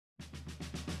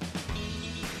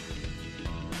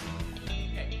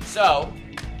So,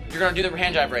 you're going to do the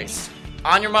hand jive race.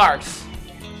 On your marks,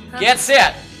 get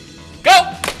set, go!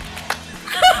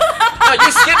 No,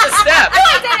 you skipped a step. No,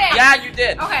 I didn't. Yeah, you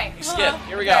did. Okay. You skipped.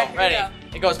 Here we go. Ready?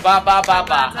 It goes ba ba ba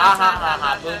ba. Ha ha ha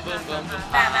ha. Boom boom boom.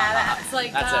 It's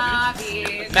like That's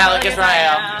it. Malik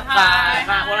Israel.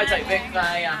 What did I tell you? Vic,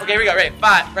 okay, here we go. Ready?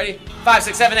 5. Ready? 5,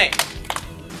 6, 7, 8.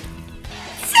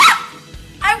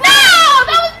 I won! No!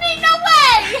 That was me! No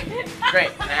way!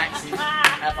 Great. Next.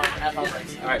 Have fun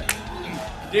race. All right.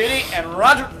 Duty and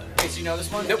Roger. Okay, so you know this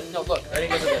one? Nope. No, look. Ready?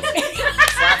 Go to this.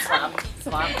 Slap, slap.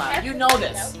 Slap, slap. You know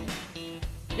this.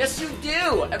 Yes, you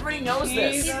do. Everybody knows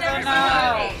this. He's never seen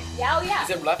it. Yeah, oh yeah. Is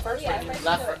it left first? Yeah,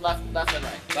 left and right.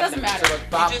 It doesn't matter. So it's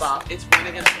bop, bop. It's one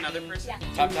against another person? Yeah.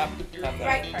 Tap, tap.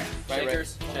 Right first.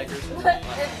 Shakers. Shakers.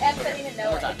 Ed doesn't even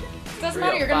know it. Doesn't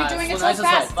matter, you're going to be doing it so Nice and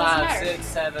fast. slow. Doesn't 5, matter. 6,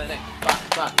 7, 8.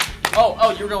 5.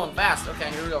 Oh, you're going fast. Okay,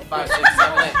 here we go. 5, 6,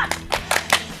 7, 8.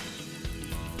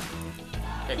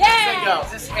 Okay, Yay! go.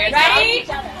 Ready?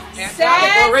 Okay,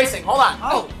 Set. we're racing. Hold on.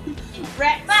 Oh.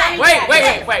 Wait. 5, 6,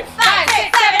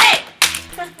 7, 8.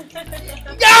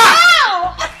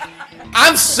 Yeah!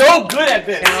 I'm so good at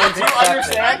this. Do you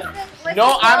understand?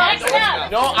 No, I'm.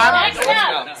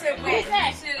 Who's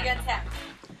next?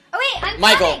 Oh wait, I'm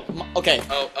Michael. coming. Okay.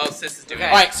 Oh, sis is doing All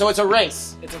it. right, so it's a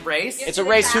race. It's a race? It's a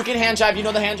race. Who can hand jive? You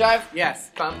know the hand jive? Yes.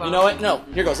 Bum, bum. You know it? No.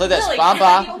 Here goes. Like this. Really? Ba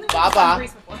ba The only ba one ba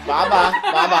who's done ba ba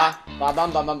ba ba ba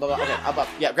ba ba ba. Okay. Up up.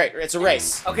 Yeah. Great. It's a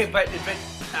race. Okay, but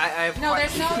I have... No,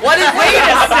 there's no... What is? Wait a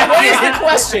second. What is the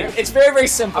question? It's very very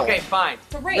simple. Okay, fine.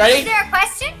 It's a race. Ready? Is there a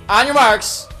question? On your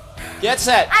marks. Get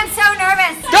set. I'm so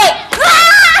nervous. Go!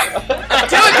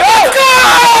 Do it! Go!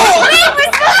 Wait,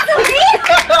 we're supposed to leave?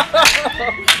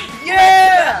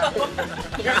 Yeah!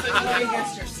 You're playing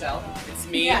against yourself. It's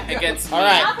me against me. All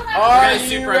right. We're Are gonna you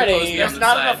superimpose ready? me on There's the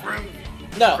not side. enough room.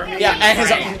 No. Yeah. And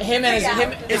him.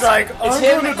 It's like, It's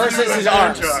him versus his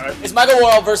arms. It's Michael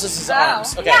Royal versus his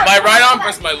arms. Okay. My right arm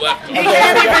versus my left arm. He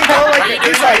can't even go like Are you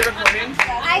he's doing like... recording?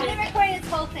 I've been recording this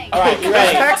whole thing. All right. You His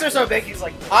ready? pecs are so big, he's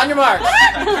like... On your marks.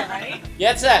 Ready?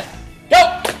 Get set. Go!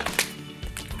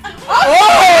 Oh!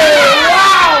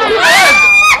 Wow!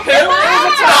 It was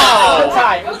a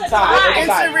tie. It was a tie.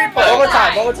 Instant replay.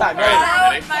 Overtime. Ready?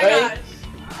 Oh my Ready? gosh.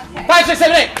 Okay. 5, 6,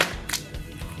 7, 8.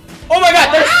 Oh my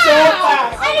God! They're so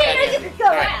fast. I didn't know you could go.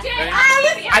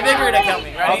 Ready? I think you're gonna kill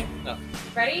me. Ready? No.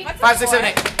 Ready? 5, 6, 7,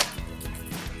 8.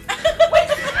 Where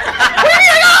did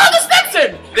I got all the steps in?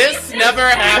 This never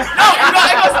happened.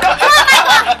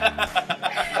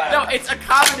 No, it's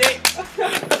accommodate.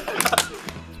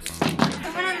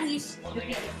 I'm gonna unleash the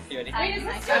beast. You ready? Wait, is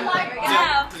this still live right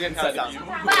Who's now? gonna tell you? 5,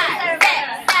 6,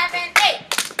 7, 8.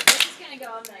 This is gonna go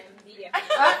on the media.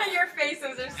 Your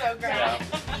faces are so great.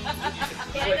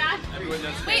 Everyone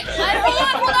knows. Wait,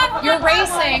 hold on. You're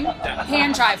racing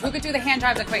hand drive. Who could do the hand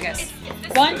drive the quickest?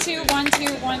 1, 2, 1,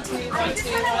 2, 1, 2, 1, 2, 1,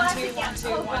 2, 1, 2, 1,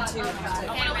 2, 1, 2.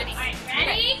 Okay, ready?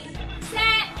 Ready,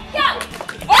 set, go!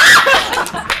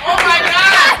 Oh my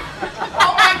God!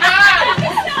 Oh my God!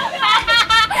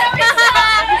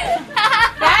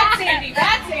 That's Sandy.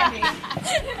 That's Sandy.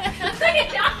 Look at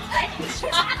John.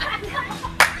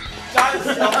 John is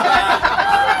so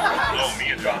fast. Oh, me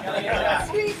and John.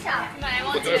 Screenshot. Come on, I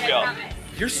won't What's do up, it, I y'all? promise.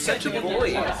 You're such a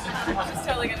bully. It's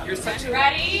totally gonna You're such a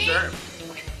Ready? germ.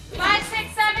 5,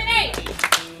 6, 7, 8.